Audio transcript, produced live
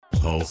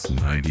Pulse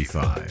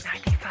 95.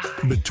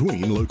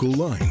 Between local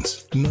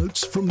lines,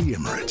 notes from the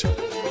Emirate.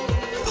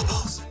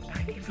 Pulse.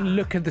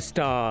 Look at the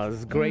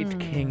stars. Great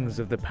kings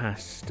of the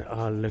past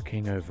are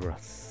looking over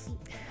us.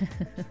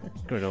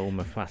 Good old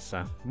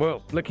Mufasa.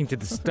 Well, looking to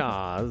the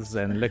stars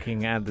and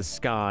looking at the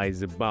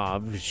skies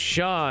above,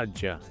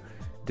 Sharjah,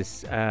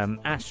 this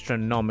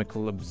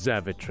astronomical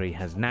observatory,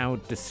 has now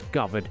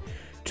discovered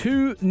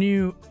 2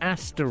 new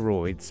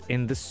asteroids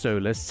in the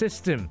solar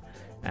system.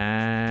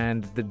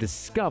 And the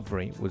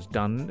discovery was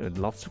done with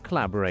lots of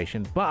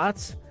collaboration,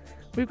 but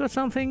we've got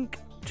something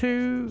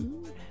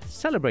to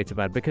celebrate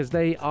about because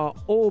they are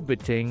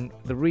orbiting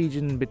the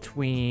region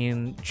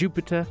between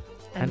Jupiter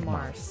and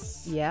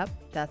Mars. Yep,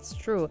 that's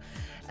true.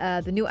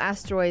 The new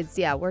asteroids,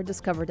 were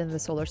discovered in the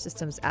solar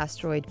system's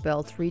asteroid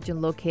belt region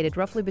located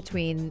roughly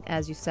between,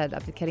 as you said,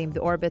 Abdul Karim,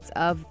 the orbits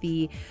of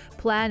the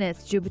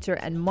planets Jupiter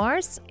and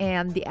Mars.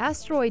 And the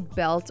asteroid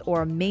belt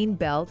or main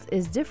belt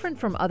is different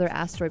from other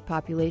asteroid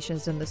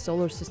populations in the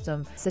solar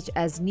system, such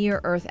as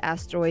near-Earth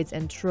asteroids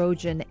and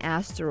Trojan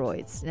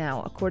asteroids.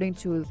 Now, according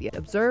to the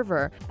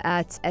observer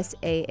at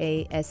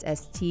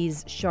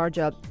SAASST's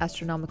Sharjah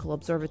Astronomical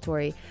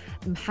Observatory,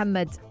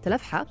 Mohammed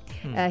Talafha,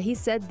 he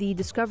said the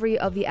discovery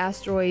of the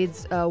asteroids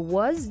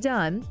was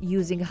done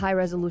using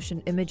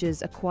high-resolution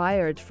images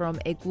acquired from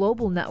a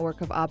global network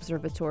of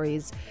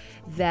observatories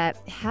that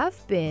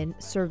have been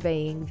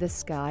surveying the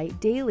sky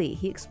daily.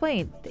 He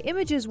explained the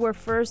images were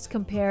first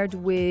compared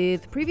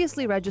with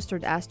previously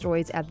registered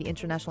asteroids at the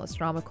International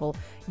Astronomical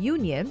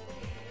Union.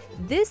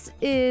 This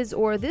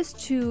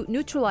to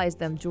neutralize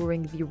them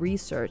during the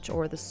research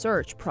or the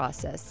search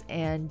process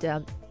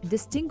and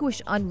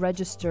distinguish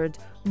unregistered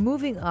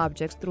moving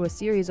objects through a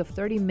series of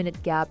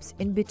 30-minute gaps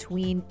in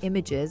between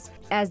images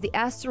as the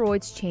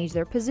asteroids change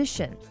their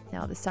position.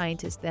 Now, the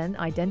scientists then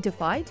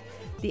identified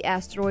the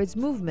asteroid's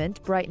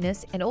movement,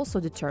 brightness, and also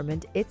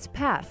determined its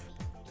path.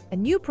 A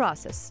new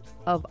process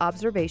of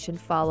observation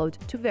followed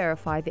to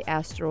verify the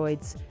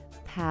asteroid's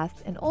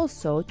path and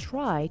also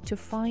try to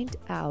find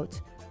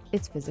out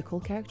its physical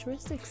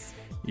characteristics.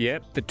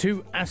 Yep, the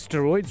 2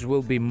 asteroids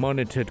will be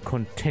monitored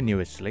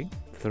continuously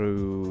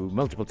through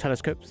multiple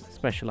telescopes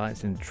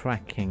specialized in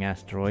tracking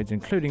asteroids,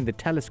 including the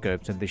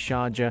telescopes at the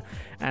Sharjah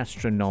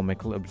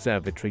Astronomical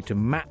Observatory, to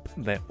map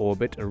their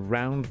orbit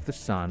around the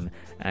Sun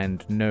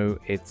and know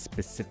its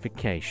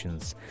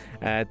specifications.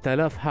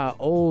 Talafha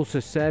also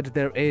said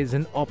there is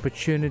an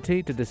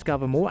opportunity to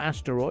discover more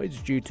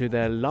asteroids due to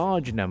their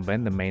large number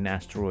in the main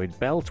asteroid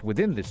belt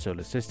within the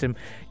solar system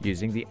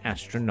using the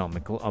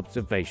astronomical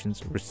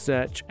observations,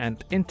 research,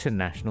 and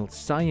international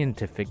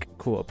scientific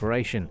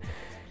cooperation.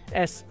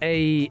 SAASST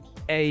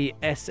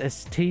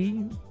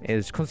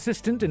is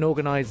consistent in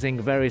organizing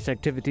various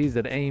activities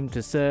that aim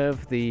to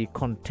serve the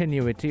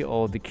continuity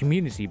of the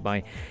community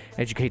by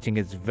educating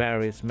its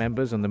various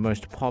members on the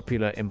most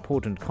popular,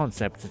 important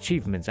concepts,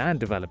 achievements, and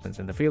developments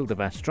in the field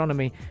of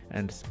astronomy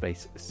and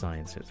space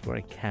sciences.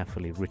 Very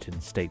carefully written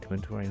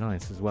statement, very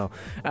nice as well.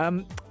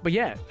 But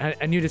yeah,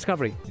 a new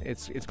discovery.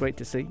 It's great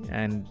to see,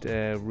 and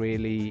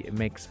really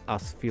makes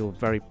us feel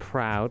very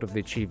proud of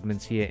the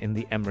achievements here in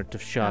the Emirate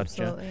of Sharjah.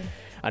 Absolutely.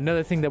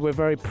 Another thing that we're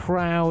very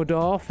proud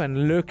of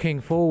and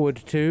looking forward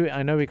to,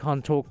 I know we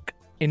can't talk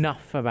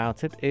enough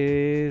about it,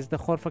 is the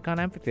Khorfakan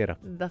Amphitheatre.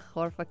 The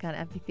Khorfakan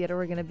Amphitheatre,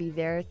 we're going to be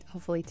there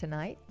hopefully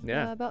tonight.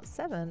 Yeah. About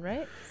 7,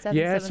 right?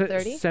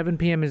 7:30? 7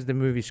 p.m. is the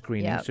movie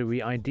screening, Yep. so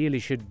we ideally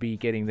should be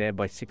getting there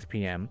by 6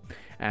 p.m.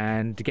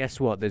 And guess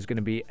what? There's going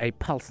to be a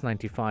Pulse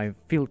 95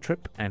 field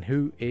trip, and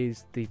who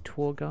is the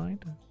tour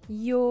guide?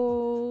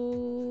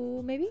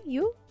 Maybe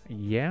you?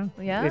 Yeah.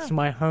 Yeah. It's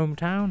my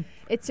hometown.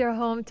 It's your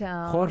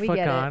hometown. We get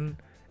it. Khorfakan,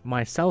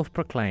 my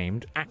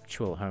self-proclaimed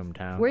actual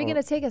hometown. Where are you going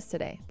to take us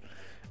today?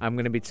 I'm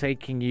going to be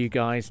taking you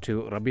guys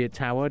to Rabia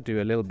Tower,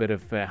 do a little bit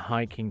of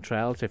hiking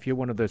trail. So if you're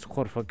one of those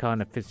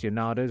Khorfakan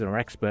aficionados or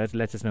experts,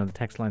 let us know. The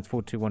text line's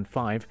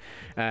 4215.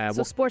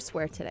 So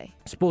sportswear today.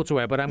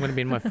 Sportswear, but I'm going to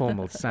be in my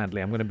formals,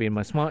 sadly. I'm going to be in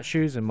my smart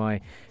shoes and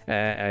my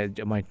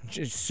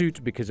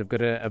suit because I've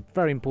got a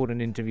very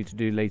important interview to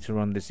do later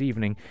on this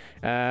evening.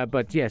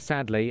 But yeah,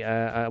 sadly,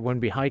 I won't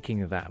be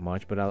hiking that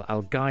much, but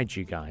I'll guide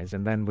you guys.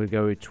 And then we'll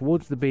go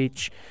towards the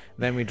beach.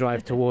 Then we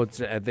drive towards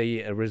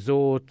the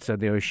resort,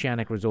 the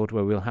Oceanic Resort,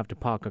 where we'll have to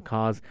park our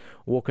cars,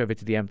 walk over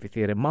to the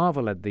amphitheatre,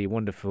 marvel at the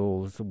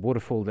wonderful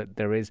waterfall that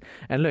there is.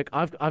 And look,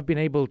 I've been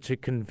able to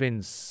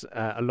convince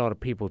a lot of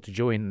people to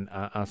join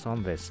us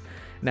on this.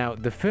 Now,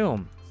 the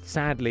film,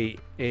 sadly,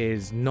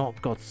 is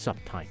not got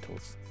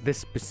subtitles. This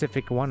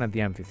specific one at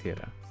the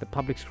amphitheatre. The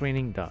public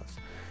screening does.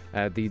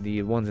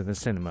 The ones in the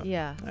cinema.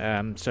 Yeah.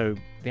 So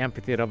the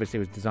amphitheatre obviously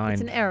was designed...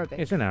 It's in Arabic.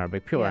 It's in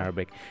Arabic, pure Yeah.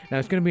 Arabic. Now,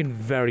 it's going to be in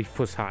very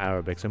Fusha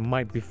Arabic, so it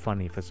might be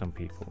funny for some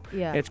people.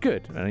 Yeah. It's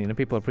good.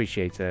 People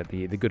appreciate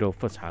the good old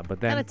Fusha, but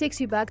then... And it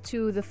takes you back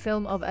to the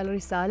film of Al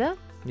Risala.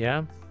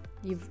 Yeah?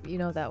 You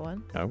know that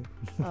one? No.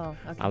 Oh,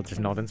 okay. I'll just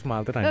nod and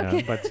smile that I know,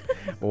 Okay. but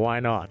why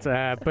not?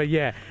 But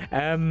yeah.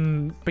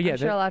 I'm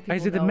sure a lot of people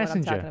is it The know what I'm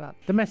Messenger? talking about.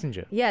 The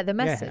Messenger. Yeah, The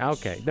Message. Yeah,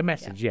 okay, The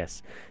Message,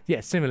 yes.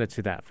 Yeah, similar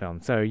to that film.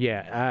 So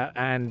yeah,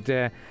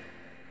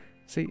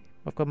 see,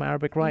 I've got my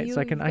Arabic right, so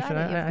I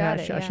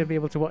should be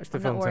able to watch the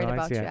I'm film not worried tonight.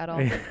 about you at all.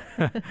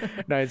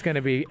 No, it's going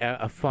to be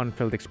a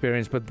fun-filled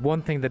experience. But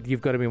one thing that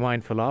you've got to be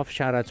mindful of,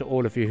 shout out to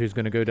all of you who's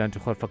going to go down to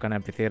Khorfakan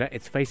Amphitheatre.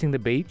 It's facing the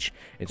beach,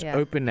 it's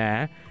open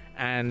air,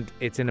 and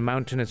it's in a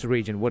mountainous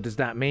region. What does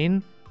that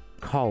mean?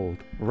 Cold.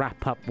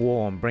 Wrap up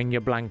warm. Bring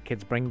your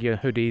blankets, bring your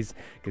hoodies,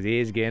 because it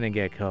is going to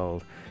get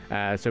cold.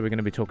 So we're going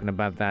to be talking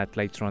about that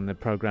later on in the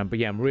program. But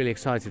yeah, I'm really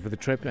excited for the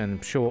trip, and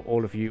I'm sure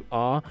all of you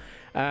are.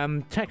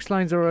 Text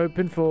lines are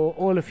open for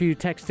all of you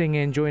texting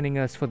in, joining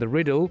us for the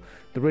riddle.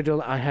 The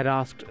riddle I had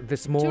asked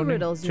this morning.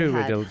 Two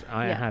riddles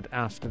I had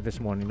asked this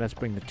morning. Let's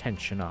bring the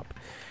tension up.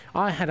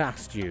 I had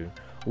asked you,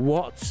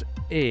 what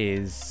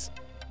is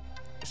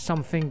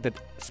something that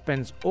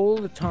spends all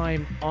the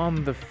time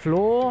on the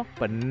floor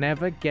but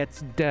never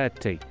gets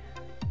dirty?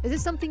 Is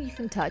this something you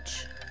can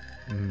touch?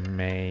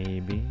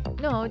 Maybe.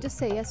 No, just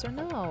say yes or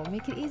no.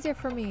 Make it easier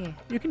for me.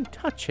 You can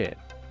touch it,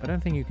 but I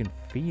don't think you can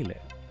feel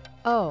it.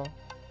 Oh,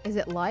 is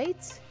it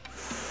light?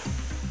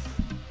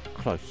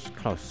 Close.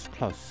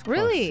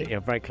 Really? Yeah,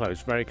 very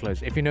close.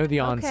 If you know the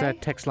answer, Okay.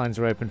 text lines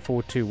are open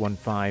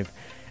 4215,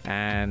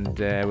 and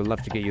we'd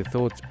love to get your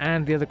thoughts.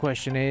 And the other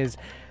question is,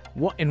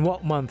 in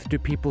what month do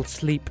people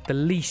sleep the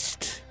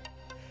least?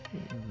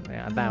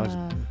 Yeah,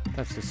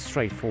 that's a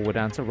straightforward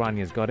answer.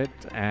 Rania's got it,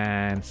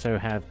 and so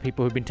have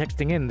people who've been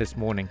texting in this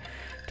morning.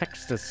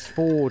 Text us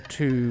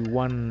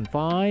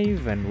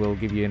 4215 and we'll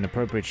give you an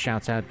appropriate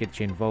shout out, get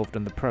you involved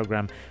in the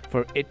program,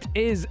 for it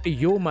is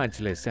your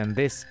Majlis, and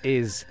this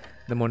is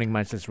the Morning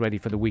Majlis, ready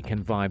for the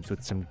weekend vibes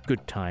with some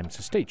good times.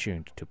 So stay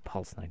tuned to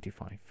Pulse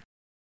 95.